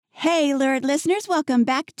Hey, lurid listeners, welcome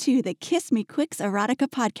back to the Kiss Me Quicks Erotica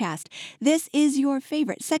podcast. This is your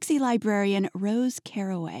favorite sexy librarian, Rose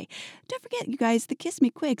Caraway. Don't forget, you guys, the Kiss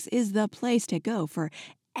Me Quicks is the place to go for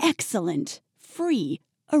excellent, free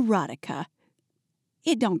erotica.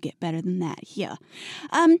 It don't get better than that, yeah.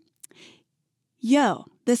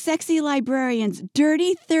 The Sexy Librarian's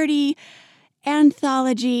Dirty 30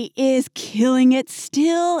 anthology is killing it,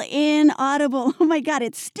 still in Audible. Oh my God,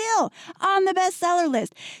 it's still on the bestseller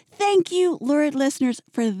list. Thank you, lurid listeners,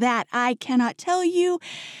 for that. I cannot tell you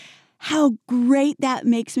how great that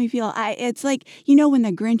makes me feel. It's like, when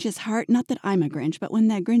the Grinch's heart, not that I'm a Grinch, but when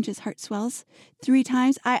the Grinch's heart swells 3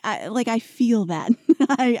 times, I feel that.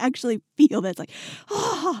 I actually feel that. It's like,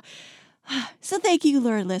 oh. So thank you,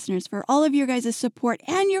 lurid listeners, for all of your guys' support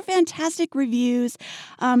and your fantastic reviews.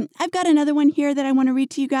 I've got another one here that I want to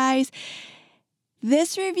read to you guys.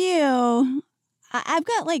 This review, I've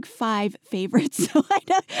got like 5 favorites, so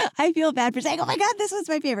I feel bad for saying, oh my God, this was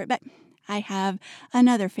my favorite. But I have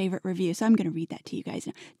another favorite review, so I'm going to read that to you guys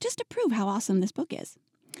now, just to prove how awesome this book is.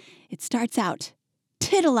 It starts out,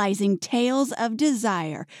 titillizing tales of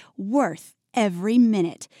desire, worth every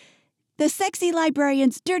minute. The Sexy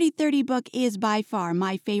Librarian's Dirty 30 book is by far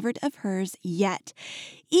my favorite of hers yet.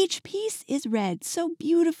 Each piece is read so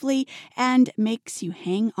beautifully and makes you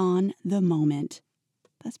hang on the moment.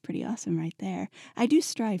 That's pretty awesome right there. I do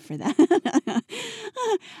strive for that.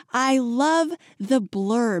 I love the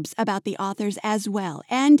blurbs about the authors as well,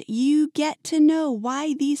 and you get to know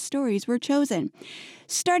why these stories were chosen.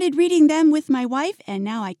 Started reading them with my wife, and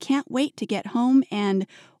now I can't wait to get home and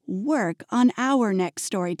work on our next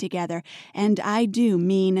story together, and I do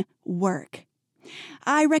mean work.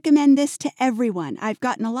 I recommend this to everyone. I've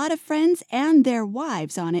gotten a lot of friends and their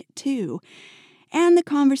wives on it too. And the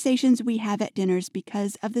conversations we have at dinners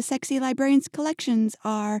because of the Sexy Librarian's collections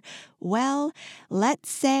are, well, let's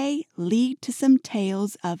say, lead to some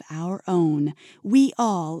tales of our own. We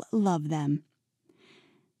all love them.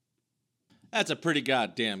 That's a pretty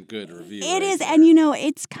goddamn good review. It is, and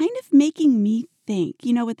it's kind of making me think,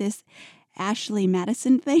 with this Ashley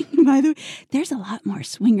Madison thing, by the way, there's a lot more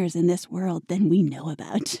swingers in this world than we know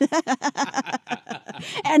about.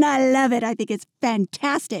 And I love it. I think it's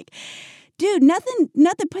fantastic. Dude, nothing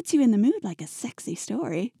puts you in the mood like a sexy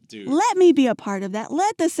story. Dude. Let me be a part of that.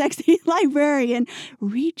 Let the Sexy Librarian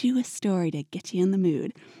read you a story to get you in the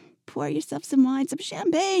mood. Pour yourself some wine, some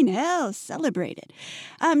champagne. Hell, celebrate it.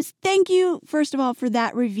 Thank you, first of all, for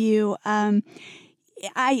that review. One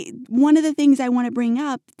of the things I want to bring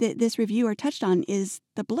up that this reviewer touched on is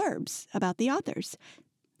the blurbs about the authors.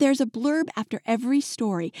 There's a blurb after every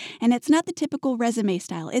story, and it's not the typical resume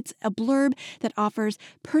style. It's a blurb that offers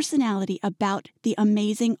personality about the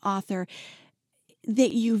amazing author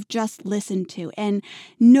that you've just listened to. And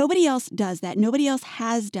nobody else does that. Nobody else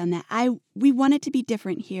has done that. We want it to be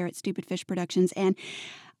different here at Stupid Fish Productions, and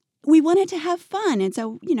we wanted to have fun. And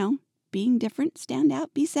so, being different, stand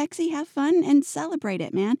out, be sexy, have fun, and celebrate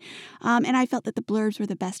it, man. And I felt that the blurbs were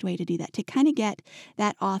the best way to do that, to kind of get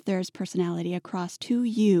that author's personality across to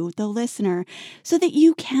you, the listener, so that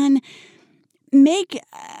you can make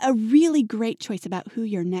a really great choice about who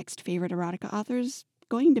your next favorite erotica author is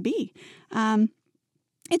going to be.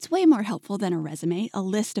 It's way more helpful than a resume, a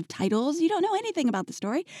list of titles. You don't know anything about the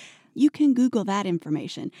story. You can Google that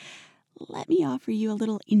information. Let me offer you a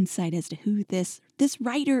little insight as to who this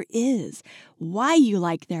writer is, why you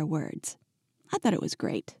like their words. I thought it was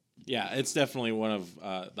great. Yeah, it's definitely one of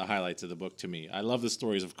the highlights of the book to me. I love the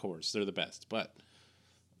stories, of course. They're the best. But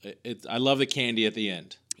I love the candy at the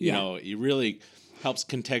end. It really helps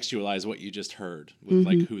contextualize what you just heard with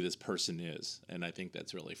like who this person is. And I think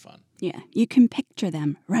that's really fun. Yeah, you can picture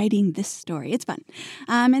them writing this story. It's fun.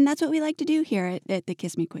 And that's what we like to do here at the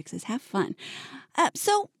Kiss Me Quicks is have fun.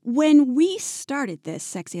 So when we started this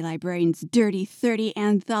Sexy Librarian's Dirty 30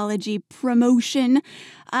 anthology promotion,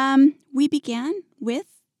 we began with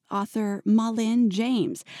author Malin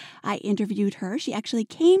James. I interviewed her. She actually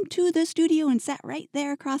came to the studio and sat right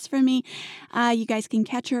there across from me. You guys can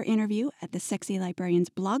catch her interview at the Sexy Librarians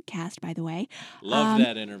blogcast, by the way. Love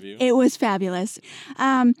that interview. It was fabulous.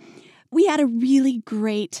 We had a really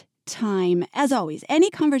great time. As always,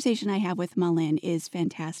 any conversation I have with Malin is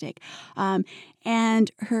fantastic.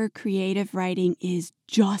 And her creative writing is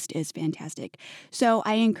just as fantastic. So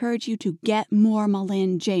I encourage you to get more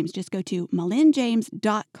Malin James. Just go to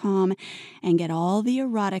malinjames.com and get all the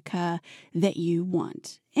erotica that you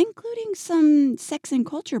want, including some sex and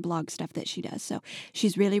culture blog stuff that she does. So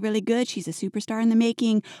she's really, really good. She's a superstar in the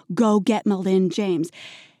making. Go get Malin James.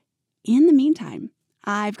 In the meantime,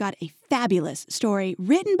 I've got a fabulous story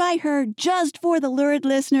written by her just for the lurid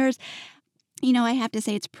listeners. I have to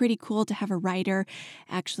say it's pretty cool to have a writer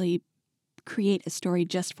actually create a story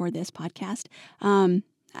just for this podcast.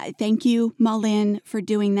 Thank you, Malin, for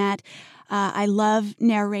doing that. I love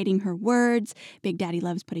narrating her words. Big Daddy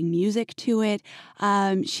loves putting music to it.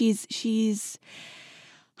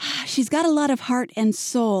 She's got a lot of heart and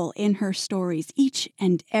soul in her stories each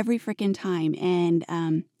and every freaking time.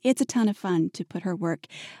 And it's a ton of fun to put her work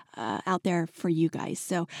out there for you guys.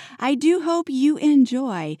 So I do hope you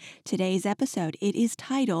enjoy today's episode. It is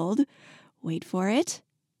titled, wait for it,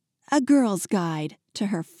 A Girl's Guide to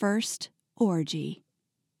Her First Orgy.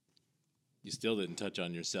 You still didn't touch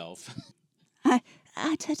on yourself.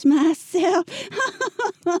 I touch myself.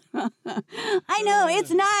 I know,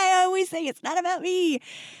 it's not. I always say it's not about me.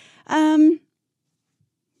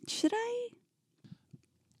 Should I?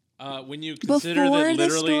 When you consider that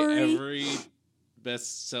literally story? every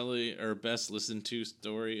best-selling or best listened to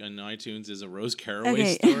story on iTunes is a Rose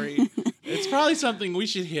Caraway story, it's probably something we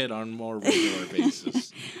should hit on a more regular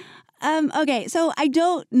basis. Okay, so I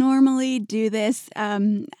don't normally do this, or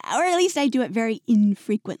at least I do it very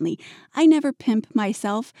infrequently. I never pimp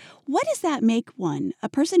myself. What does that make one? A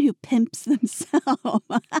person who pimps themselves?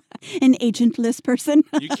 An agentless person?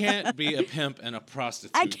 You can't be a pimp and a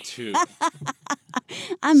prostitute, too.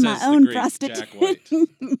 I'm my own prostitute. Jack White.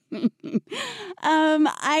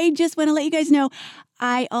 I just want to let you guys know,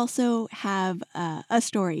 I also have a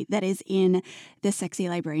story that is in the Sexy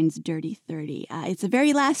Librarian's Dirty 30. It's the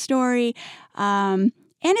very last story, and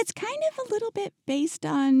it's kind of a little bit based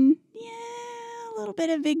on, a little bit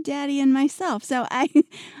of Big Daddy and myself. So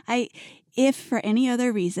I, if for any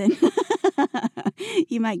other reason,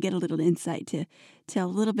 you might get a little insight to a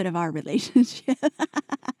little bit of our relationship.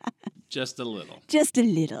 Just a little. Just a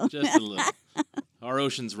little. Just a little. Our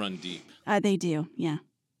oceans run deep. They do, yeah.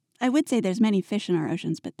 I would say there's many fish in our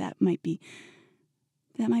oceans, but that might be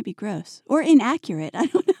gross or inaccurate. I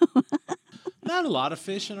don't know. Not a lot of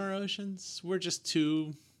fish in our oceans. We're just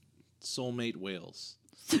two soulmate whales.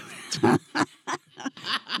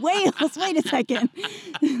 Whales, wait a second.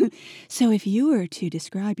 So if you were to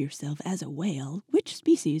describe yourself as a whale, which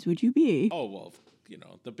species would you be? Oh, well,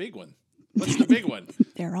 the big one. What's the big one?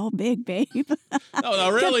 They're all big, babe. No,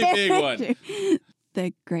 the really big one.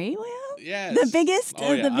 The gray whale? Yes. The biggest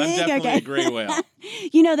of the big? I'm definitely Okay. a gray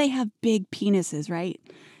whale. They have big penises, right?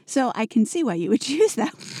 So I can see why you would choose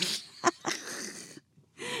that.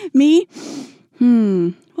 Me?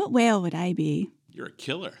 What whale would I be? You're a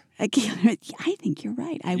killer. A killer. I think you're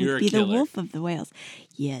right. I You're would be a killer. the wolf of the whales.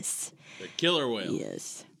 Yes. The killer whale.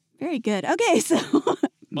 Yes. Very good. Okay, so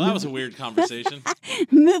Well, that was a weird conversation.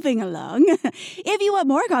 moving along. If you want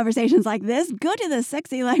more conversations like this, go to the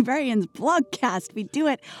Sexy Librarians blogcast. We do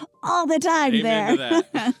it all the time Amen there. to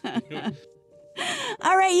that.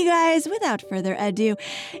 All right, you guys, without further ado,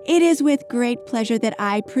 it is with great pleasure that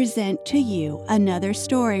I present to you another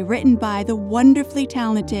story written by the wonderfully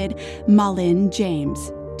talented Malin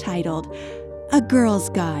James, titled A Girl's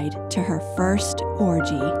Guide to Her First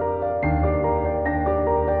Orgy.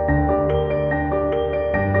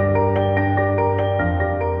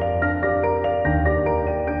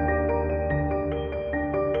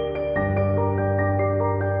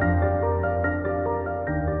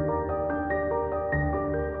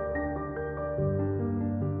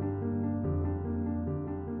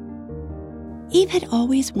 Eve had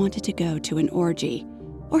always wanted to go to an orgy,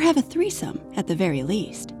 or have a threesome at the very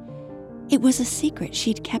least. It was a secret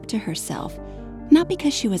she'd kept to herself, not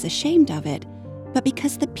because she was ashamed of it, but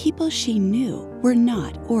because the people she knew were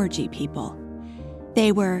not orgy people.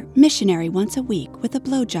 They were missionary once a week with a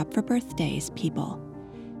blowjob for birthdays people.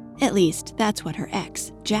 At least, that's what her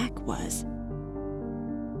ex, Jack, was.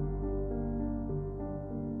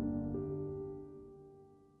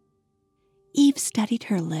 Eve studied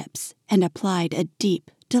her lips and applied a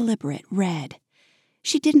deep, deliberate red.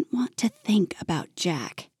 She didn't want to think about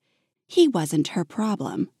Jack. He wasn't her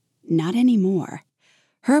problem. Not anymore.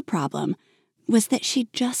 Her problem was that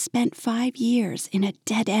she'd just spent 5 years in a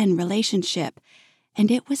dead-end relationship,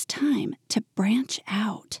 and it was time to branch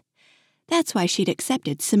out. That's why she'd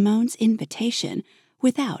accepted Simone's invitation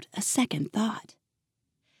without a second thought.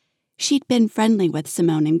 She'd been friendly with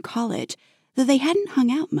Simone in college, though they hadn't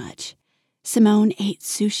hung out much. Simone ate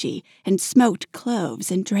sushi and smoked cloves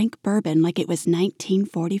and drank bourbon like it was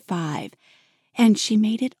 1945, and she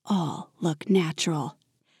made it all look natural,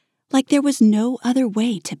 like there was no other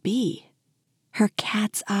way to be. Her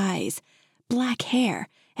cat's eyes, black hair,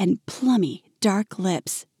 and plummy, dark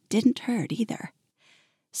lips didn't hurt either.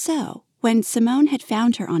 So, when Simone had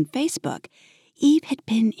found her on Facebook, Eve had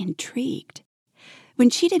been intrigued. When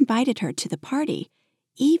she'd invited her to the party,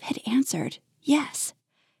 Eve had answered yes.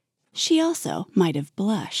 She also might have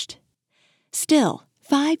blushed. Still,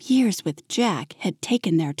 5 years with Jack had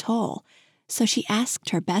taken their toll, so she asked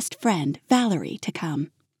her best friend, Valerie, to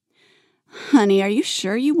come. "Honey, are you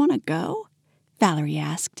sure you want to go?" Valerie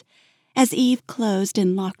asked, as Eve closed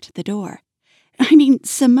and locked the door. "I mean,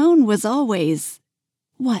 Simone was always—"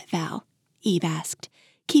 "What, Val?" Eve asked,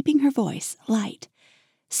 keeping her voice light.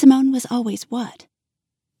 "Simone was always what?"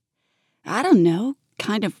 "I don't know,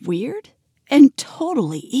 kind of weird and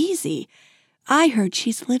totally easy. I heard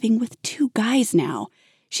she's living with 2 guys now.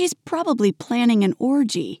 She's probably planning an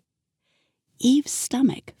orgy." Eve's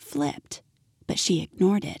stomach flipped, but she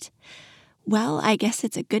ignored it. "Well, I guess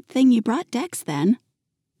it's a good thing you brought Dex then."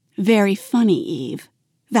 "Very funny, Eve,"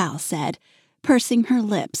 Val said, pursing her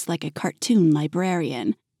lips like a cartoon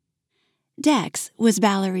librarian. Dex was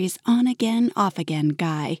Valerie's on-again, off-again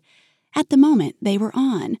guy. At the moment, they were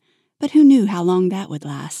on, but who knew how long that would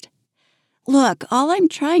last? "Look, all I'm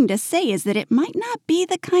trying to say is that it might not be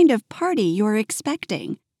the kind of party you're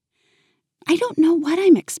expecting." "I don't know what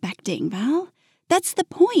I'm expecting, Val. That's the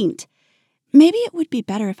point. Maybe it would be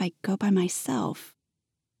better if I go by myself."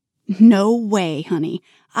 "No way, honey.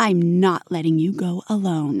 I'm not letting you go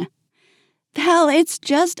alone." "Val, it's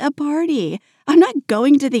just a party. I'm not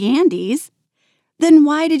going to the Andes." "Then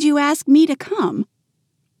why did you ask me to come?"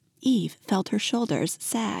 Eve felt her shoulders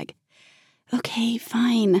sag. "Okay,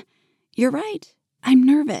 fine. You're right. I'm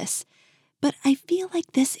nervous. But I feel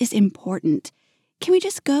like this is important. Can we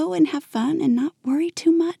just go and have fun and not worry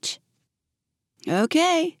too much?"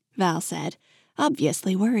 "Okay," Val said,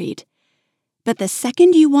 obviously worried. "But the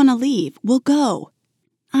second you want to leave, we'll go."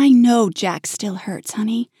 "I know Jack still hurts,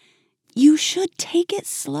 honey. You should take it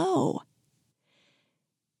slow."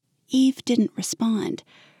 Eve didn't respond.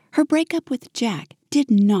 Her breakup with Jack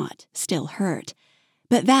did not still hurt,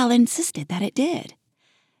 but Val insisted that it did.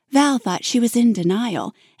 Val thought she was in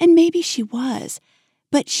denial, and maybe she was,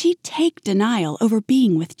 but she'd take denial over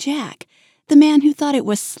being with Jack, the man who thought it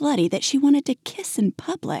was slutty that she wanted to kiss in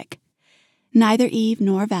public. Neither Eve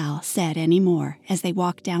nor Val said any more as they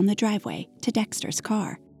walked down the driveway to Dexter's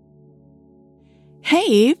car. "Hey,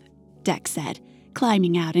 Eve," Dex said,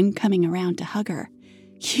 climbing out and coming around to hug her.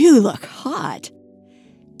 "You look hot."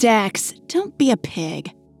 "Dex, don't be a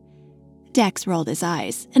pig." Dex rolled his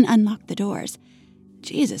eyes and unlocked the doors.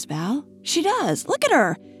 "Jesus, Val, she does. Look at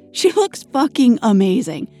her. She looks fucking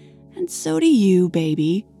amazing. And so do you,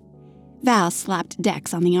 baby." Val slapped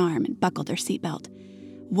Dex on the arm and buckled her seatbelt.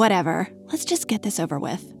 "Whatever. Let's just get this over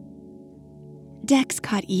with." Dex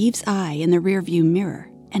caught Eve's eye in the rearview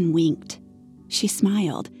mirror and winked. She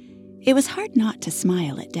smiled. It was hard not to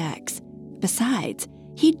smile at Dex. Besides,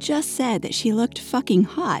 he'd just said that she looked fucking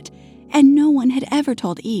hot, and no one had ever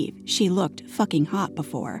told Eve she looked fucking hot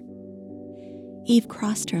before. Eve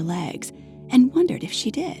crossed her legs and wondered if she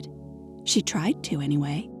did. She tried to,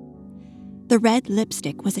 anyway. The red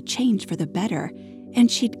lipstick was a change for the better, and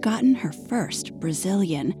she'd gotten her first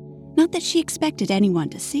Brazilian. Not that she expected anyone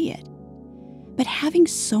to see it. But having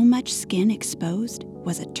so much skin exposed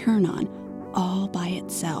was a turn-on all by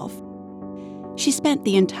itself. She spent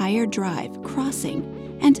the entire drive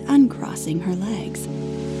crossing and uncrossing her legs.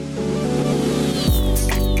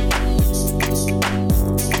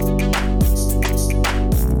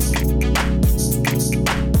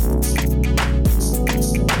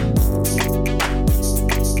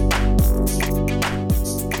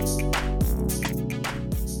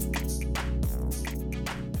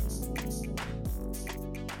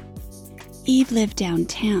 Eve lived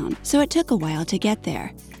downtown, so it took a while to get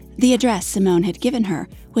there. The address Simone had given her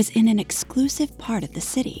was in an exclusive part of the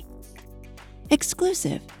city.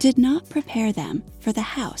 Exclusive did not prepare them for the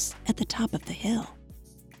house at the top of the hill.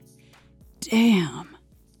 "Damn,"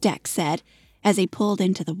 Dex said as he pulled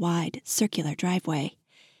into the wide, circular driveway.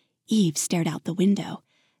 Eve stared out the window.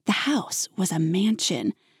 The house was a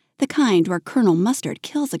mansion, the kind where Colonel Mustard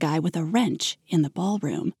kills a guy with a wrench in the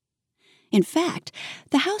ballroom. In fact,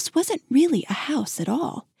 the house wasn't really a house at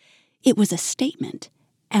all. It was a statement,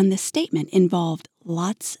 and the statement involved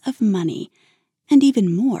lots of money and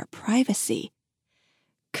even more privacy.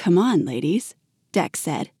 "Come on, ladies," Dex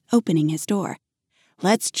said, opening his door.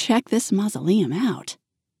 "Let's check this mausoleum out."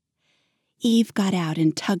 Eve got out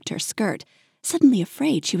and tugged her skirt, suddenly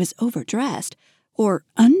afraid she was overdressed or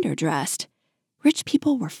underdressed. Rich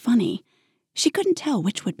people were funny. She couldn't tell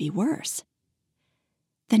which would be worse.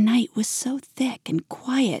 The night was so thick and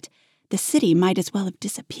quiet, the city might as well have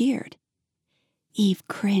disappeared. Eve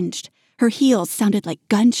cringed. Her heels sounded like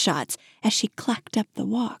gunshots as she clacked up the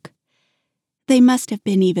walk. They must have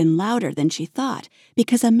been even louder than she thought,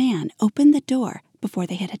 because a man opened the door before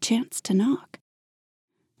they had a chance to knock.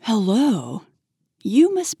 "Hello."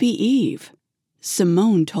 "You must be Eve.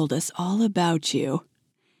 Simone told us all about you."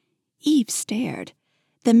 Eve stared.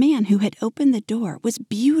 The man who had opened the door was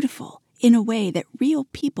beautiful in a way that real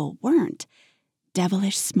people weren't.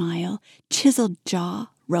 Devilish smile, chiseled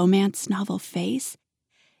jaw, romance novel face.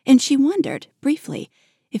 And she wondered, briefly,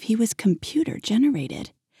 if he was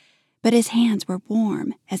computer-generated. But his hands were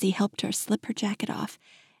warm as he helped her slip her jacket off,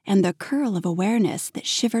 and the curl of awareness that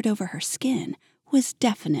shivered over her skin was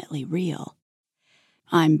definitely real.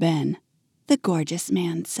 "I'm Ben," the gorgeous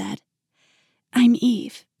man said. "I'm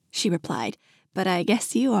Eve," she replied, "but I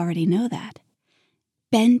guess you already know that."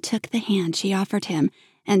 Ben took the hand she offered him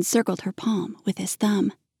and circled her palm with his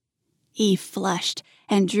thumb. Eve flushed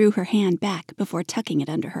and drew her hand back before tucking it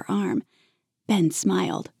under her arm. Ben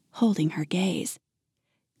smiled, holding her gaze.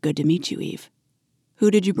 "Good to meet you, Eve.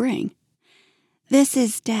 Who did you bring?" "This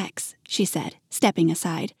is Dex," she said, stepping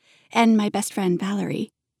aside, "and my best friend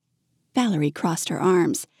Valerie." Valerie crossed her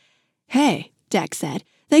arms. "Hey," Dex said,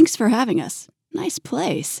 "thanks for having us. Nice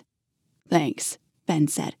place." "Thanks," Ben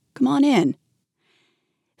said. "Come on in."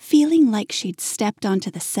 Feeling like she'd stepped onto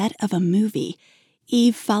the set of a movie,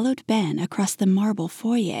 Eve followed Ben across the marble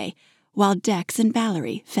foyer, while Dex and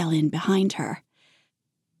Valerie fell in behind her.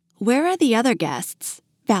 "Where are the other guests?"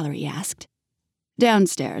 Valerie asked.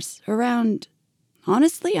 "Downstairs, around...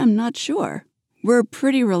 Honestly, I'm not sure. We're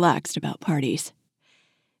pretty relaxed about parties."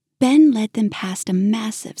 Ben led them past a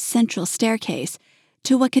massive central staircase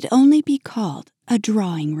to what could only be called a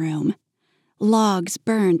drawing room. Logs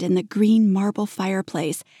burned in the green marble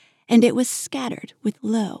fireplace, and it was scattered with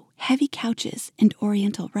low, heavy couches and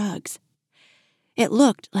oriental rugs. It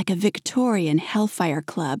looked like a Victorian hellfire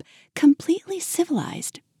club, completely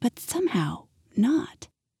civilized, but somehow not.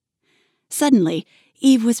 Suddenly,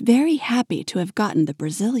 Eve was very happy to have gotten the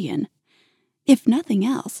Brazilian. If nothing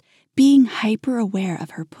else, being hyper-aware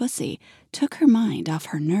of her pussy took her mind off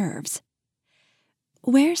her nerves.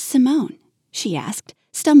 "Where's Simone?" she asked,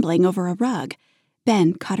 stumbling over a rug.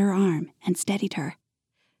 Ben caught her arm and steadied her.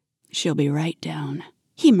 "She'll be right down,"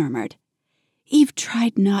 he murmured. Eve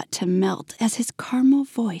tried not to melt as his caramel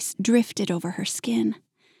voice drifted over her skin.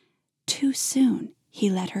 Too soon, he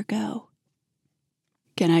let her go.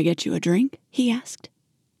 "Can I get you a drink?" he asked.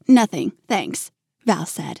 "Nothing, thanks," Val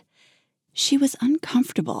said. She was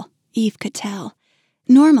uncomfortable, Eve could tell.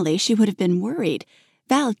 Normally, she would have been worried.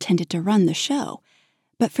 Val tended to run the show.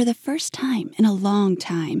 But for the first time in a long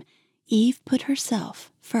time, Eve put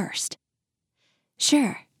herself first.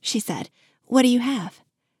 "Sure," she said. "What do you have?"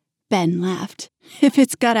 Ben laughed. "If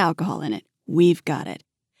it's got alcohol in it, we've got it."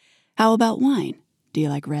 "How about wine? Do you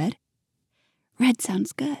like red?" "Red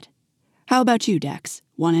sounds good." "How about you, Dex?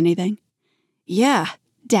 Want anything?" "Yeah,"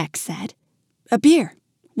 Dex said. "A beer.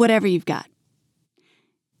 Whatever you've got."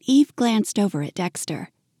 Eve glanced over at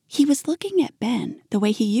Dexter. He was looking at Ben the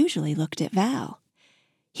way he usually looked at Val.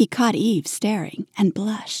 He caught Eve staring and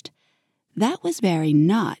blushed. That was very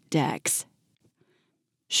not Dex.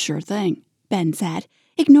 "Sure thing," Ben said,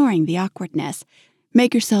 ignoring the awkwardness.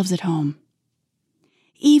 "Make yourselves at home."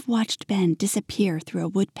 Eve watched Ben disappear through a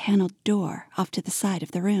wood-paneled door off to the side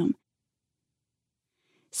of the room.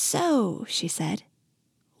 "So," she said,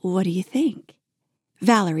 "what do you think?"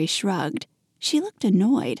 Valerie shrugged. She looked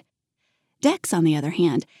annoyed. Dex, on the other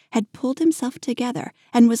hand, had pulled himself together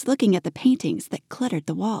and was looking at the paintings that cluttered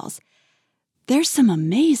the walls. "There's some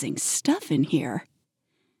amazing stuff in here."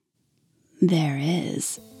 "There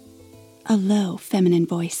is," a low, feminine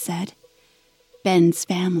voice said. "Ben's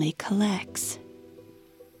family collects."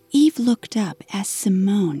 Eve looked up as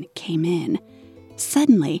Simone came in.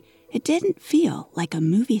 Suddenly, it didn't feel like a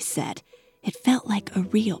movie set. It felt like a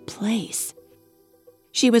real place.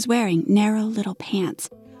 She was wearing narrow little pants,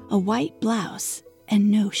 a white blouse,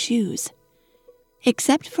 and no shoes.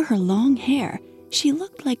 Except for her long hair, she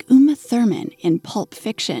looked like Uma Thurman in Pulp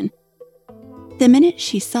Fiction. The minute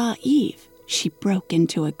she saw Eve, she broke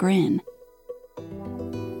into a grin.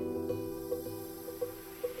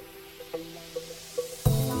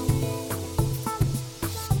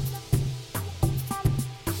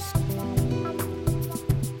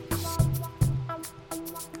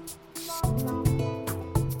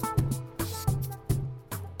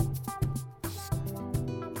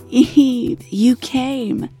 "Eve, you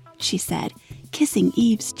came," she said, kissing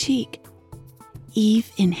Eve's cheek.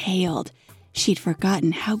 Eve inhaled. She'd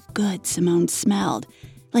forgotten how good Simone smelled,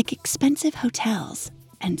 like expensive hotels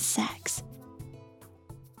and sex.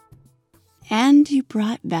 "And you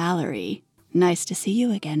brought Valerie. Nice to see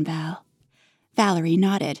you again, Val." Valerie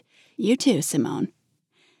nodded. "You too, Simone."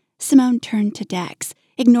 Simone turned to Dex,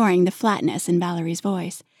 ignoring the flatness in Valerie's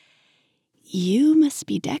voice. "You must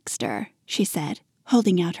be Dexter," she said,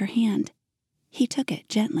 holding out her hand. He took it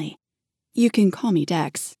gently. "You can call me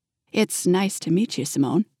Dex. It's nice to meet you,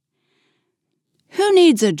 Simone." "Who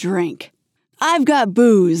needs a drink? I've got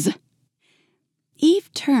booze."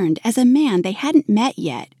 Eve turned as a man they hadn't met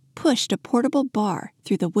yet pushed a portable bar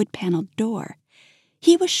through the wood-paneled door.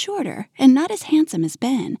 He was shorter and not as handsome as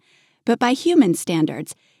Ben, but by human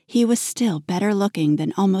standards, he was still better looking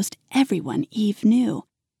than almost everyone Eve knew.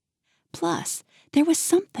 Plus, there was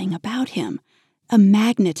something about him, a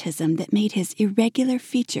magnetism that made his irregular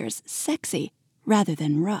features sexy rather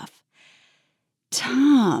than rough.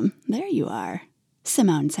 "Tom, there you are,"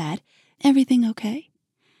 Simone said. "Everything okay?"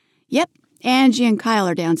 "Yep, Angie and Kyle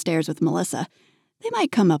are downstairs with Melissa. They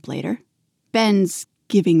might come up later. Ben's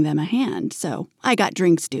giving them a hand, so I got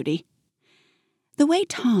drinks duty." The way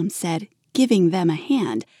Tom said "giving them a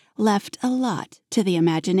hand" left a lot to the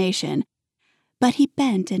imagination, but he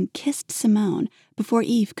bent and kissed Simone before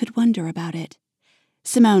Eve could wonder about it.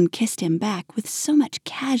 Simone kissed him back with so much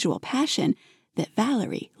casual passion that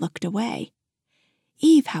Valerie looked away.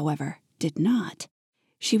 Eve, however, did not.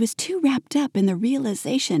 She was too wrapped up in the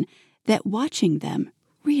realization that watching them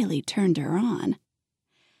really turned her on.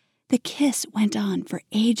 The kiss went on for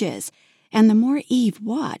ages, and the more Eve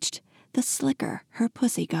watched, the slicker her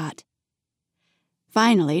pussy got.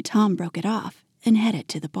 Finally, Tom broke it off and headed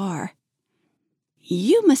to the bar.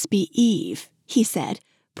 "You must be Eve," he said,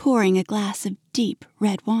 pouring a glass of deep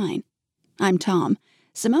red wine. "I'm Tom.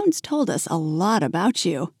 Simone's told us a lot about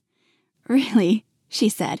you." "Really?" she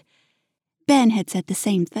said. Ben had said the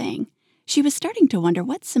same thing. She was starting to wonder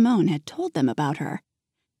what Simone had told them about her.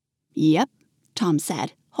 "Yep," Tom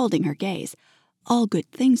said, holding her gaze. "All good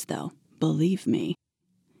things, though, believe me."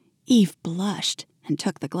 Eve blushed and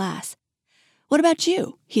took the glass. "What about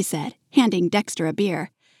you?" he said, handing Dexter a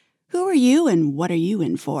beer. "Who are you and what are you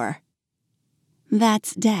in for?"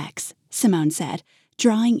 "That's Dex," Simone said,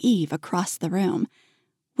 drawing Eve across the room.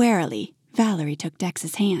 Warily, Valerie took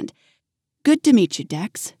Dex's hand. "Good to meet you,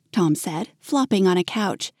 Dex," Tom said, flopping on a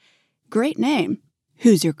couch. "Great name.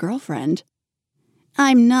 Who's your girlfriend?"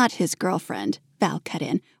 "I'm not his girlfriend," Val cut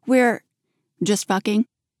in. "We're just fucking."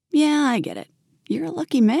 "Yeah, I get it. You're a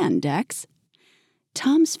lucky man, Dex."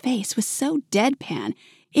 Tom's face was so deadpan,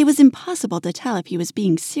 it was impossible to tell if he was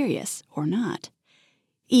being serious or not.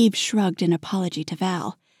 Eve shrugged an apology to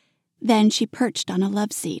Val. Then she perched on a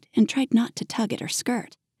love seat and tried not to tug at her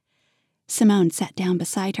skirt. Simone sat down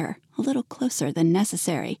beside her, a little closer than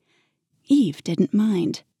necessary. Eve didn't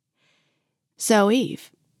mind. "So, Eve,"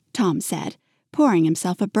 Tom said, pouring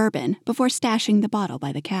himself a bourbon before stashing the bottle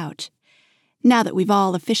by the couch. "Now that we've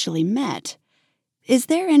all officially met, is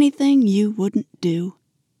there anything you wouldn't do?"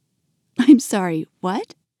 "I'm sorry,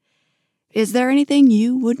 what?" "Is there anything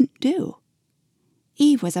you wouldn't do?"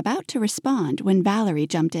 Eve was about to respond when Valerie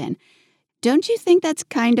jumped in. "Don't you think that's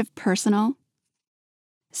kind of personal?"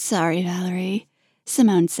 "Sorry, Valerie,"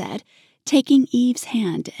 Simone said, taking Eve's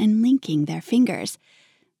hand and linking their fingers.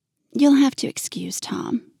 "You'll have to excuse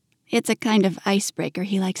Tom. It's a kind of icebreaker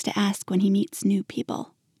he likes to ask when he meets new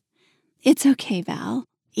people." "It's okay, Val,"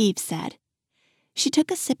 Eve said. She took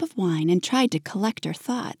a sip of wine and tried to collect her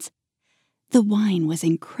thoughts. The wine was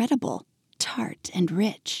incredible, tart and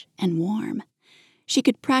rich and warm. She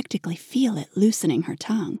could practically feel it loosening her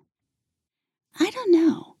tongue. "I don't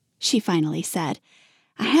know," she finally said.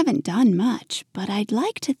 "I haven't done much, but I'd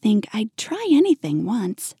like to think I'd try anything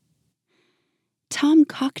once." Tom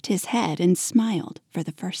cocked his head and smiled for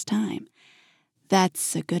the first time.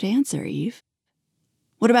 "That's a good answer, Eve."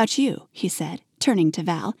 "What about you?" he said, turning to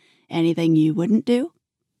Val. "Anything you wouldn't do?"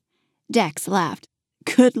 Dex laughed.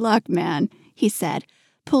 "Good luck, man," he said,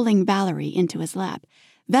 pulling Valerie into his lap.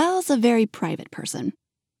 "Val's a very private person.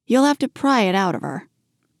 You'll have to pry it out of her."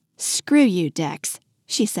 "Screw you, Dex,"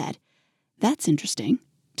 she said. "That's interesting,"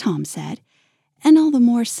 Tom said, "and all the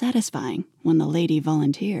more satisfying when the lady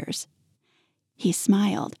volunteers." He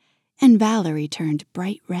smiled, and Valerie turned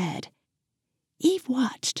bright red. Eve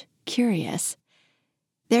watched, curious.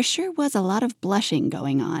 There sure was a lot of blushing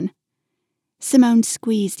going on. Simone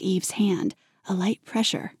squeezed Eve's hand, a light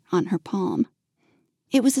pressure on her palm.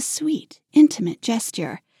 It was a sweet, intimate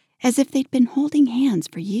gesture, as if they'd been holding hands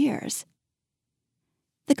for years.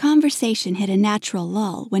 The conversation hit a natural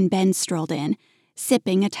lull when Ben strolled in,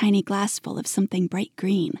 sipping a tiny glassful of something bright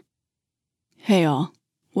green. "Hey, all.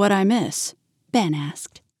 What'd I miss?" Ben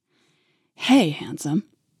asked. "Hey, handsome,"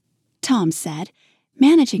 Tom said,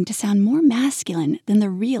 managing to sound more masculine than the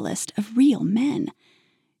realest of real men.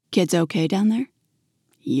 "Kids okay down there?"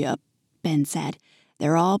 "Yep," Ben said.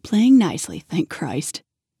 "They're all playing nicely, thank Christ."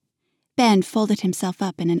 Ben folded himself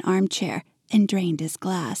up in an armchair and drained his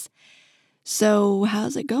glass. "So,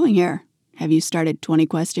 how's it going here? Have you started 20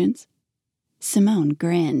 questions?" Simone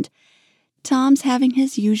grinned. Tom's having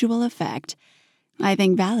his usual effect. I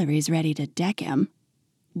think Valerie's ready to deck him.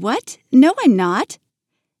 What? No, I'm not.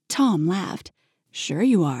 Tom laughed. Sure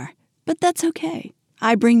you are, but that's okay.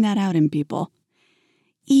 I bring that out in people.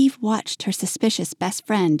 Eve watched her suspicious best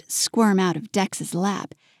friend squirm out of Dex's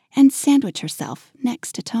lap and sandwich herself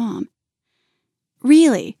next to Tom.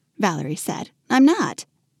 Really, Valerie said, I'm not.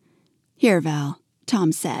 Here, Val,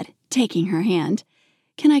 Tom said, taking her hand.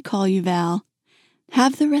 Can I call you Val?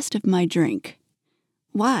 Have the rest of my drink.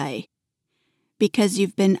 Why? Because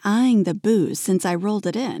you've been eyeing the booze since I rolled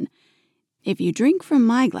it in. If you drink from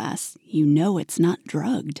my glass, you know it's not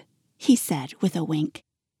drugged, he said with a wink.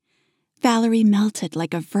 Valerie melted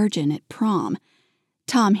like a virgin at prom.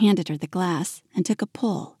 Tom handed her the glass and took a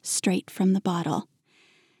pull straight from the bottle.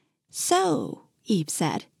 So, Eve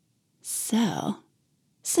said. So,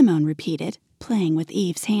 Simone repeated, playing with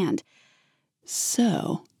Eve's hand.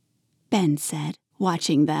 So, Ben said,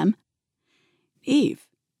 watching them. Eve,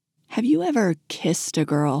 have you ever kissed a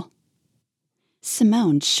girl?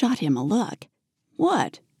 Simone shot him a look.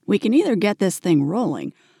 What? We can either get this thing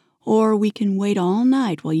rolling, or we can wait all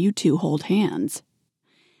night while you two hold hands.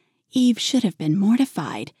 Eve should have been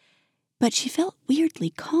mortified, but she felt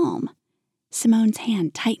weirdly calm. Simone's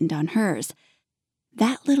hand tightened on hers.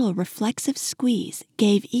 That little reflexive squeeze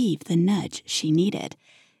gave Eve the nudge she needed.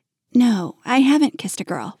 No, I haven't kissed a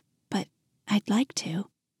girl, but I'd like to.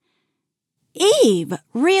 Eve,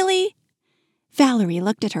 really? Valerie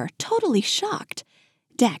looked at her, totally shocked.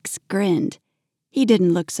 Dex grinned. He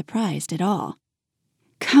didn't look surprised at all.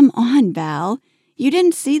 Come on, Val. You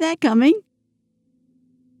didn't see that coming?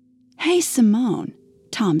 Hey, Simone,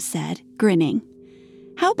 Tom said, grinning.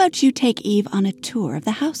 How about you take Eve on a tour of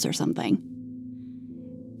the house or something?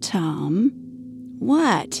 Tom?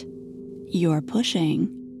 What? You're pushing.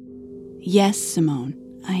 Yes, Simone,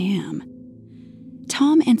 I am.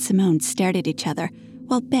 Tom and Simone stared at each other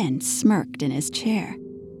while Ben smirked in his chair.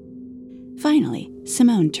 Finally,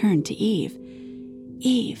 Simone turned to Eve.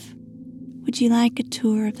 Eve, would you like a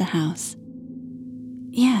tour of the house?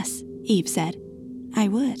 Yes, Eve said. I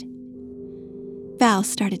would. Val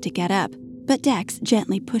started to get up, but Dex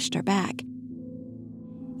gently pushed her back.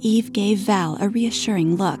 Eve gave Val a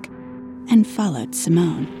reassuring look and followed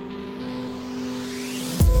Simone.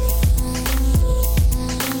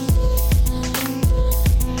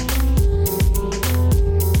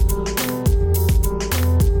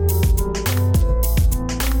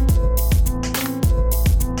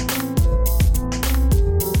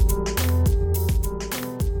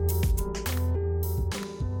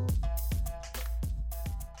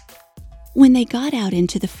 When they got out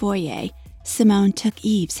into the foyer, Simone took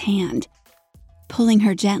Eve's hand. Pulling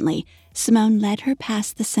her gently, Simone led her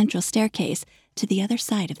past the central staircase to the other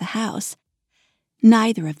side of the house.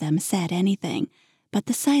 Neither of them said anything, but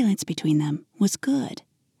the silence between them was good,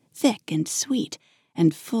 thick and sweet,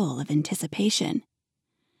 and full of anticipation.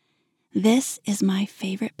 This is my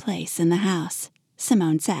favorite place in the house,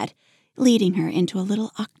 Simone said, leading her into a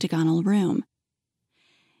little octagonal room.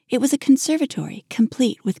 It was a conservatory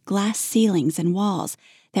complete with glass ceilings and walls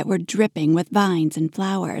that were dripping with vines and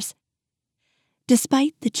flowers.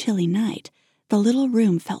 Despite the chilly night, the little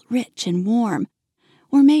room felt rich and warm.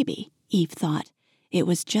 Or maybe, Eve thought, it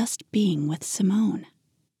was just being with Simone.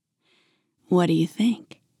 What do you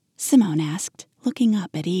think? Simone asked, looking up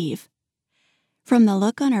at Eve. From the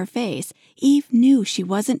look on her face, Eve knew she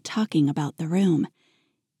wasn't talking about the room.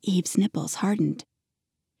 Eve's nipples hardened.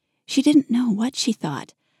 She didn't know what she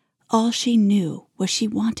thought. All she knew was she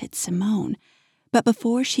wanted Simone, but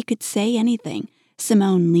before she could say anything,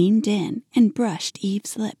 Simone leaned in and brushed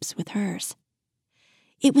Eve's lips with hers.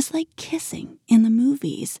 It was like kissing in the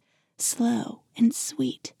movies, slow and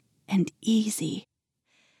sweet and easy.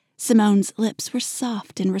 Simone's lips were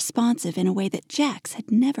soft and responsive in a way that Jack's had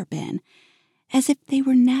never been, as if they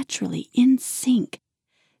were naturally in sync,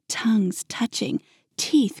 tongues touching,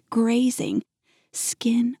 teeth grazing,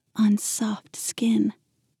 skin on soft skin.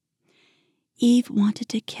 Eve wanted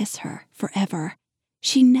to kiss her forever.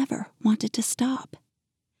 She never wanted to stop.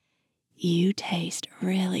 You taste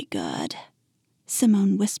really good,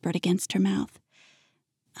 Simone whispered against her mouth.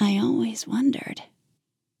 I always wondered.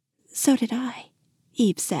 So did I,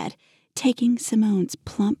 Eve said, taking Simone's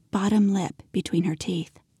plump bottom lip between her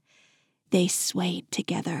teeth. They swayed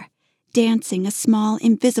together, dancing a small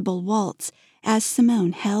invisible waltz as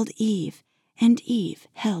Simone held Eve and Eve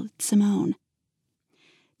held Simone.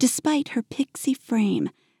 Despite her pixie frame,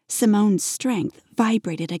 Simone's strength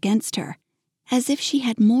vibrated against her, as if she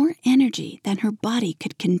had more energy than her body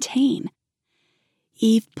could contain.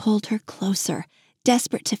 Eve pulled her closer,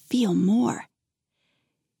 desperate to feel more.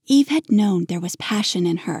 Eve had known there was passion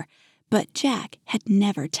in her, but Jack had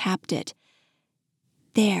never tapped it.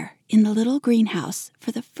 There, in the little greenhouse,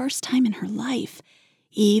 for the first time in her life,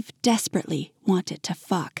 Eve desperately wanted to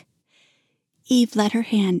fuck. Eve let her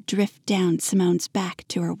hand drift down Simone's back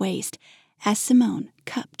to her waist as Simone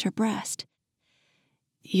cupped her breast.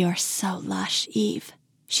 "You're so lush, Eve,"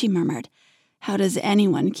 she murmured. "How does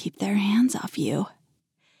anyone keep their hands off you?"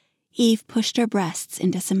 Eve pushed her breasts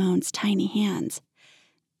into Simone's tiny hands.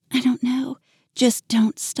 "I don't know. Just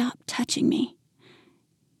don't stop touching me."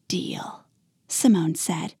 "Deal," Simone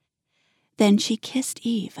said. Then she kissed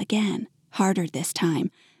Eve again, harder this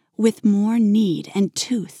time, with more need and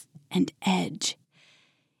tooth and edge.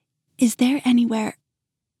 "Is there anywhere—"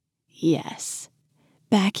 "Yes,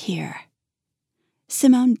 back here."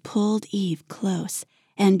 Simone pulled Eve close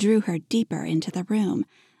and drew her deeper into the room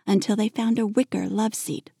until they found a wicker love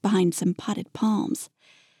seat behind some potted palms.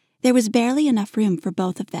 There was barely enough room for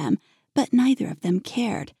both of them, but neither of them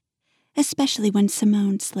cared, especially when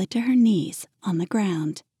Simone slid to her knees on the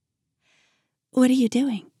ground. "What are you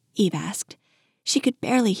doing?" Eve asked. She could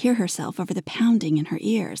barely hear herself over the pounding in her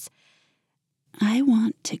ears. "I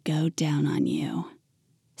want to go down on you,"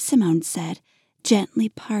 Simone said, gently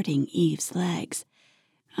parting Eve's legs.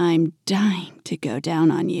 "I'm dying to go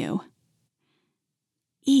down on you."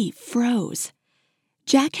 Eve froze.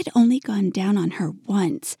 Jack had only gone down on her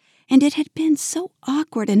once, and it had been so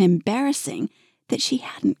awkward and embarrassing that she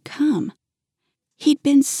hadn't come. He'd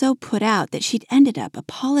been so put out that she'd ended up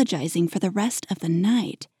apologizing for the rest of the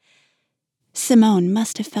night. Simone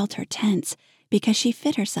must have felt her tense because she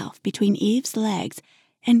fit herself between Eve's legs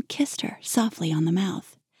and kissed her softly on the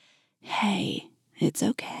mouth. "Hey, it's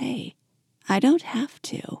okay. I don't have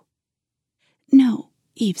to." "No,"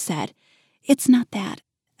 Eve said. "It's not that.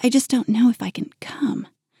 I just don't know if I can come."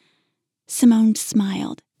 Simone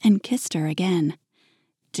smiled and kissed her again.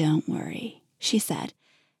 "Don't worry," she said.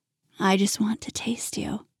 "I just want to taste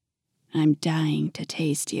you. I'm dying to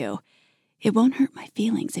taste you. It won't hurt my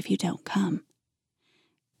feelings if you don't come."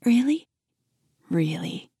 "Really?"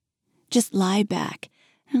 "Really. Just lie back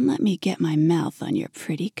and let me get my mouth on your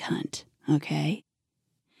pretty cunt, okay?"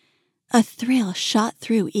 A thrill shot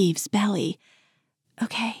through Eve's belly.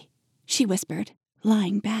 "Okay," she whispered,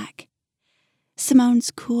 lying back.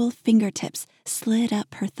 Simone's cool fingertips slid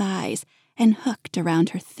up her thighs and hooked around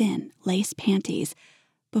her thin lace panties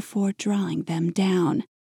before drawing them down.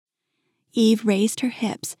 Eve raised her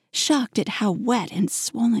hips, shocked at how wet and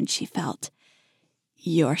swollen she felt.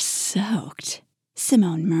 "You're soaked,"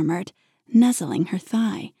 Simone murmured, nuzzling her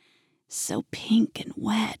thigh. "So pink and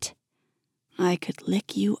wet. I could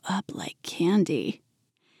lick you up like candy."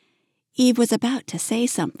 Eve was about to say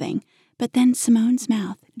something, but then Simone's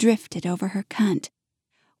mouth drifted over her cunt.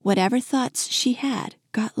 Whatever thoughts she had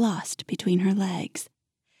got lost between her legs.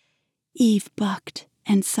 Eve bucked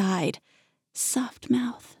and sighed. Soft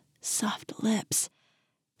mouth, soft lips,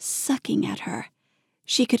 sucking at her.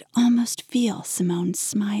 She could almost feel Simone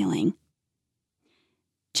smiling.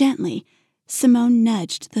 Gently, Simone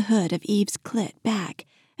nudged the hood of Eve's clit back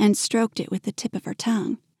and stroked it with the tip of her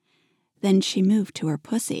tongue. Then she moved to her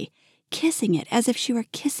pussy, kissing it as if she were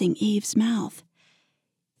kissing Eve's mouth.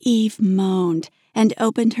 Eve moaned and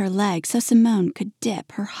opened her leg so Simone could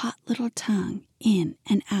dip her hot little tongue in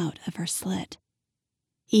and out of her slit.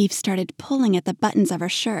 Eve started pulling at the buttons of her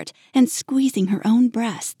shirt and squeezing her own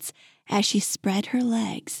breasts as she spread her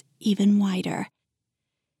legs even wider.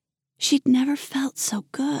 She'd never felt so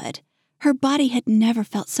good. Her body had never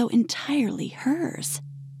felt so entirely hers.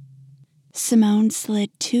 Simone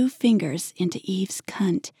slid 2 fingers into Eve's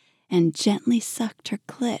cunt and gently sucked her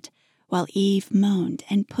clit while Eve moaned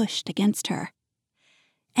and pushed against her.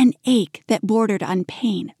 An ache that bordered on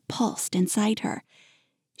pain pulsed inside her.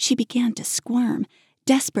 She began to squirm,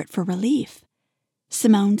 desperate for relief.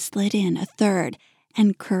 Simone slid in a third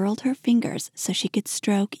and curled her fingers so she could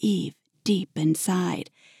stroke Eve deep inside.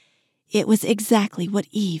 It was exactly what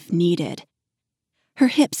Eve needed. Her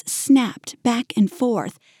hips snapped back and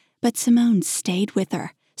forth, but Simone stayed with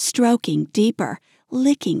her, stroking deeper,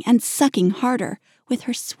 licking and sucking harder with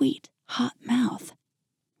her sweet, hot mouth.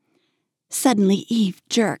 Suddenly Eve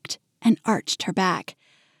jerked and arched her back.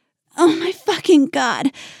 "Oh my fucking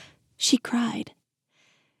God!" she cried.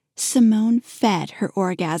 Simone fed her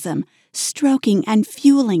orgasm, stroking and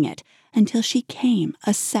fueling it until she came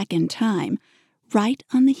a second time, right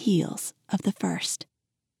on the heels of the first.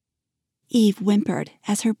 Eve whimpered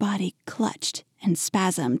as her body clutched and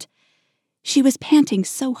spasmed. She was panting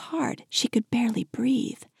so hard she could barely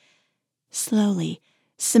breathe. Slowly,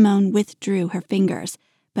 Simone withdrew her fingers,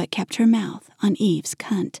 but kept her mouth on Eve's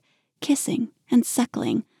cunt, kissing and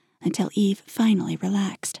suckling until Eve finally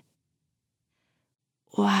relaxed.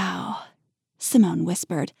 "Wow," Simone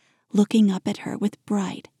whispered, looking up at her with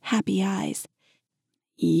bright, happy eyes.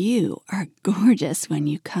 "You are gorgeous when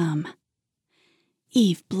you come."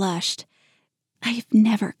 Eve blushed. "I've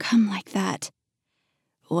never come like that."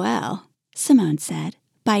 "Well," Simone said,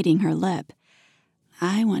 biting her lip,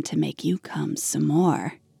 "I want to make you come some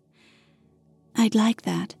more." "I'd like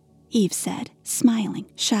that," Eve said, smiling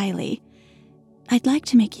shyly. "I'd like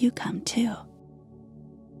to make you come too."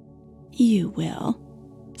 "You will,"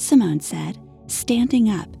 Simone said, standing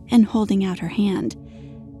up and holding out her hand.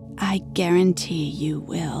 "I guarantee you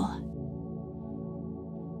will."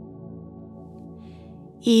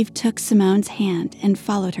 Eve took Simone's hand and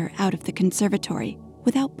followed her out of the conservatory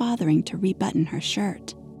without bothering to rebutton her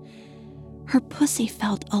shirt. Her pussy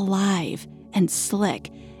felt alive and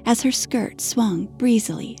slick as her skirt swung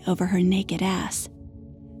breezily over her naked ass.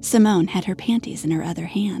 Simone had her panties in her other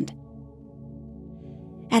hand.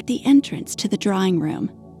 At the entrance to the drawing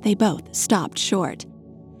room, they both stopped short.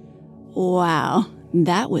 "Wow,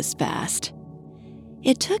 that was fast."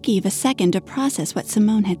 It took Eve a second to process what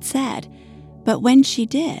Simone had said, but when she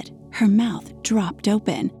did, her mouth dropped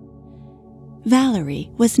open. Valerie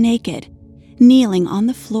was naked, kneeling on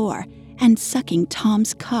the floor and sucking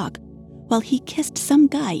Tom's cock while he kissed some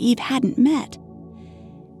guy Eve hadn't met.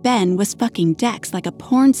 Ben was fucking Dex like a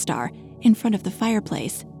porn star in front of the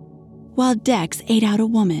fireplace, while Dex ate out a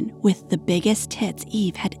woman with the biggest tits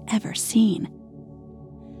Eve had ever seen.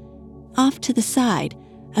 Off to the side,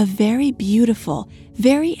 a very beautiful,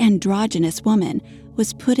 very androgynous woman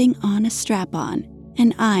was putting on a strap-on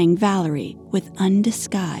and eyeing Valerie with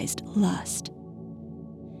undisguised lust.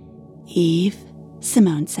 "Eve,"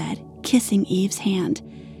 Simone said, kissing Eve's hand,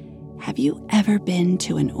 "have you ever been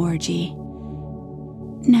to an orgy?"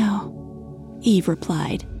 "No," Eve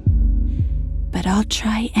replied, "but I'll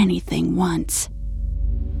try anything once."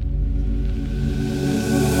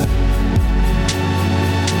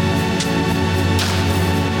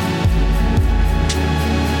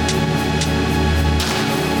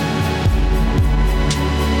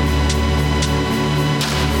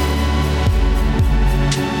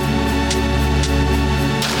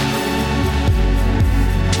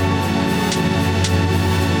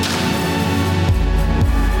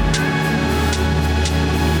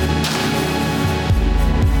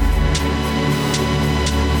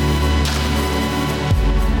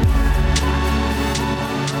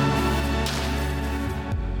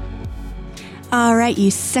 All right,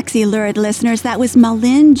 you sexy lurid listeners, that was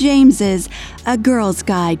Malin James's A Girl's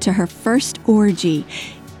Guide to Her First Orgy.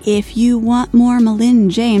 If you want more Malin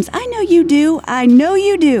James, I know you do,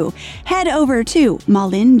 head over to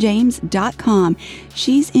malinjames.com.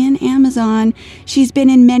 She's in Amazon. She's been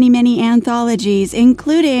in many, many anthologies,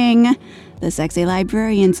 including The Sexy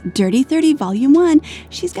Librarians, Dirty 30, Volume 1.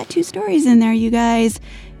 She's got 2 stories in there, you guys.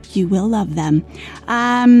 You will love them.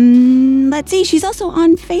 Let's see. She's also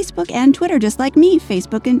on Facebook and Twitter, just like me.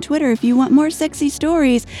 Facebook and Twitter. If you want more sexy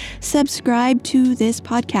stories, subscribe to this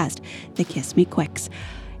podcast, The Kiss Me Quicks.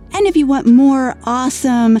 And if you want more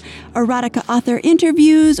awesome erotica author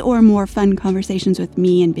interviews or more fun conversations with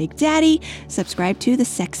me and Big Daddy, subscribe to the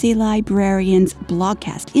Sexy Librarians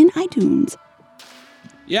blogcast in iTunes.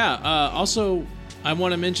 Yeah. Also, I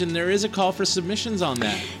want to mention there is a call for submissions on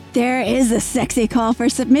that. There is a sexy call for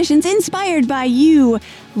submissions inspired by you,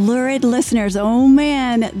 lurid listeners. Oh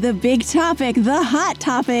man, the big topic, the hot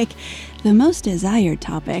topic, the most desired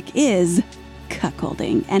topic is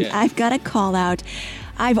cuckolding. And yeah. I've got a call out.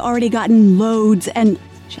 I've already gotten loads, and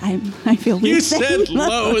I feel weird. You said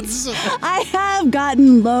loads. I have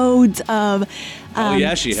gotten loads of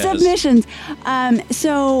she has. submissions.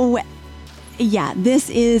 So yeah, this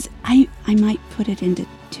is, I might put it into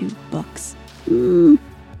 2 books.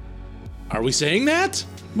 Are we saying that?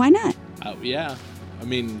 Why not? Yeah. I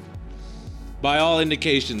mean, by all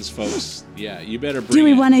indications, folks, yeah, you better bring it. Do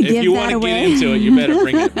we want to give that away? If you want to get into it, you better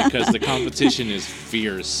bring it because the competition is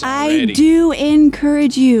fierce already. I do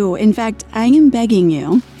encourage you. In fact, I am begging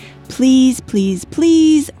you, please, please,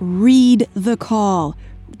 please read the call.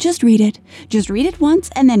 Just read it. Just read it once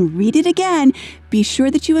and then read it again. Be sure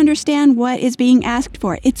that you understand what is being asked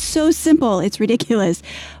for. It's so simple. It's ridiculous.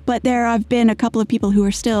 But there have been a couple of people who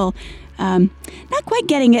are still not quite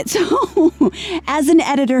getting it. So as an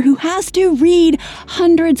editor who has to read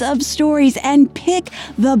hundreds of stories and pick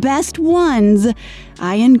the best ones,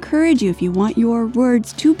 I encourage you, if you want your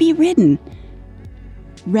words to be written,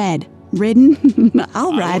 written,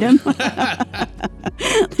 I'll write them.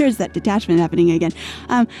 There's that detachment happening again.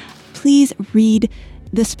 Please read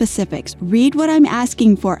the specifics. Read what I'm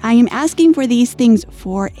asking for. I am asking for these things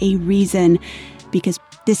for a reason, because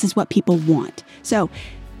this is what people want. So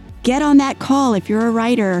get on that call if you're a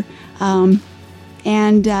writer. And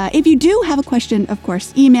if you do have a question, of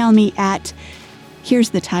course, email me at, here's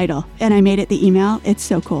the title. And I made it the email. It's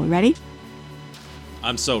so cool. Ready?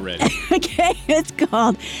 I'm so ready. Okay. It's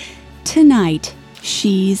called Tonight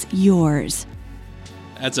She's Yours.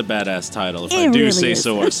 That's a badass title, if I do really say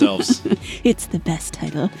so ourselves. It's the best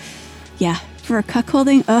title. Yeah, for a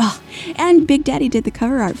cuckolding. Oh, and Big Daddy did the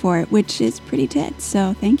cover art for it, which is pretty tits.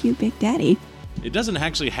 So thank you, Big Daddy. It doesn't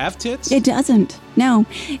actually have tits? It doesn't. No,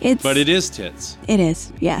 it's. But it is tits. It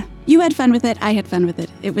is. Yeah, you had fun with it. I had fun with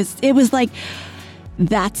it. It was like,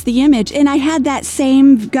 that's the image, and I had that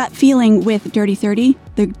same gut feeling with Dirty 30,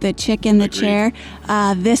 the chick in the Agreed. chair.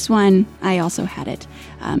 This one, I also had it.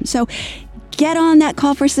 So. Get on that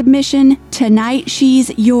call for submission. Tonight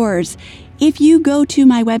she's yours. If you go to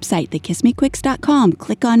my website, thekissmequicks.com,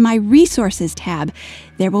 click on my resources tab,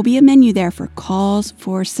 there will be a menu there for calls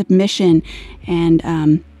for submission.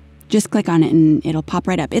 And just click on it and it'll pop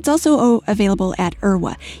right up. It's also available at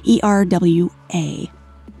ERWA, ERWA.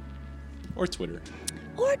 Or Twitter.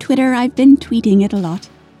 Or Twitter. I've been tweeting it a lot.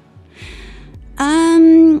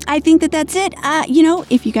 I think that's it.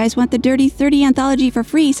 If you guys want the Dirty 30 anthology for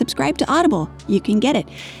free, subscribe to Audible. You can get it.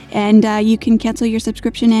 And you can cancel your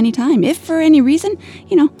subscription anytime. If for any reason,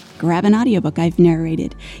 grab an audiobook I've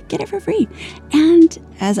narrated. Get it for free. And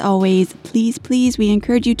as always, please, we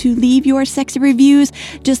encourage you to leave your sexy reviews,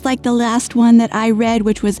 just like the last one that I read,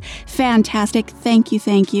 which was fantastic. Thank you.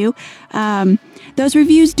 Those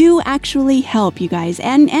reviews do actually help, you guys.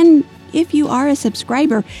 And if you are a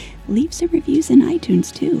subscriber, leave some reviews in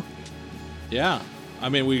iTunes, too. Yeah. I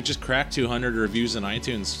mean, we just cracked 200 reviews in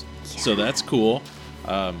iTunes, so that's cool.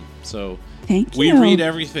 So thank you. We read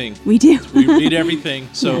everything. We do. We read everything.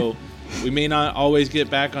 So we may not always get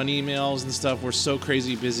back on emails and stuff. We're so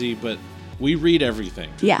crazy busy, but we read everything.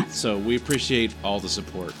 Yeah. So we appreciate all the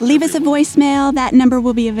support. Leave us a voicemail. That number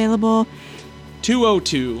will be available.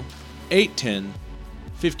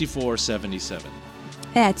 202-810-5477.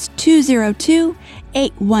 That's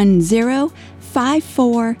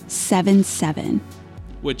 202-810-5477.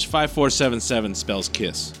 Which 5477 spells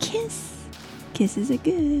kiss. Kisses are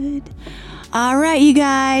good. All right, you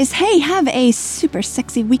guys. Hey, have a super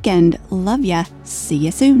sexy weekend. Love ya. See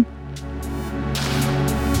ya soon.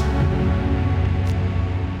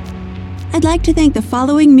 I'd like to thank the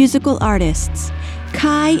following musical artists: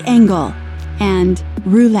 Kai Engel and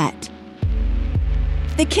Roulette.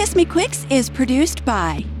 The Kiss Me Quicks is produced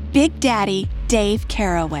by Big Daddy Dave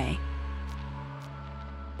Caraway.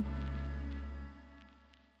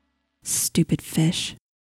 Stupid fish.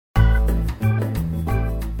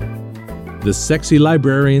 The Sexy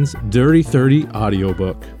Librarian's Dirty 30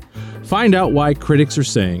 audiobook. Find out why critics are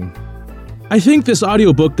saying, "I think this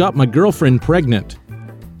audiobook got my girlfriend pregnant."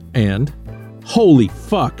 And, "Holy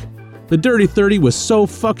fuck, the Dirty 30 was so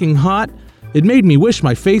fucking hot, it made me wish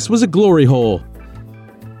my face was a glory hole."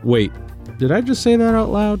 Wait, did I just say that out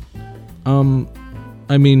loud?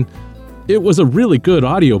 It was a really good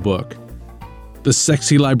audiobook. The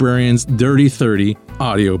Sexy Librarian's Dirty 30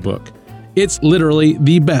 audiobook. It's literally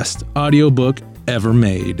the best audiobook ever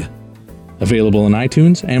made. Available on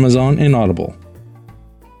iTunes, Amazon, and Audible.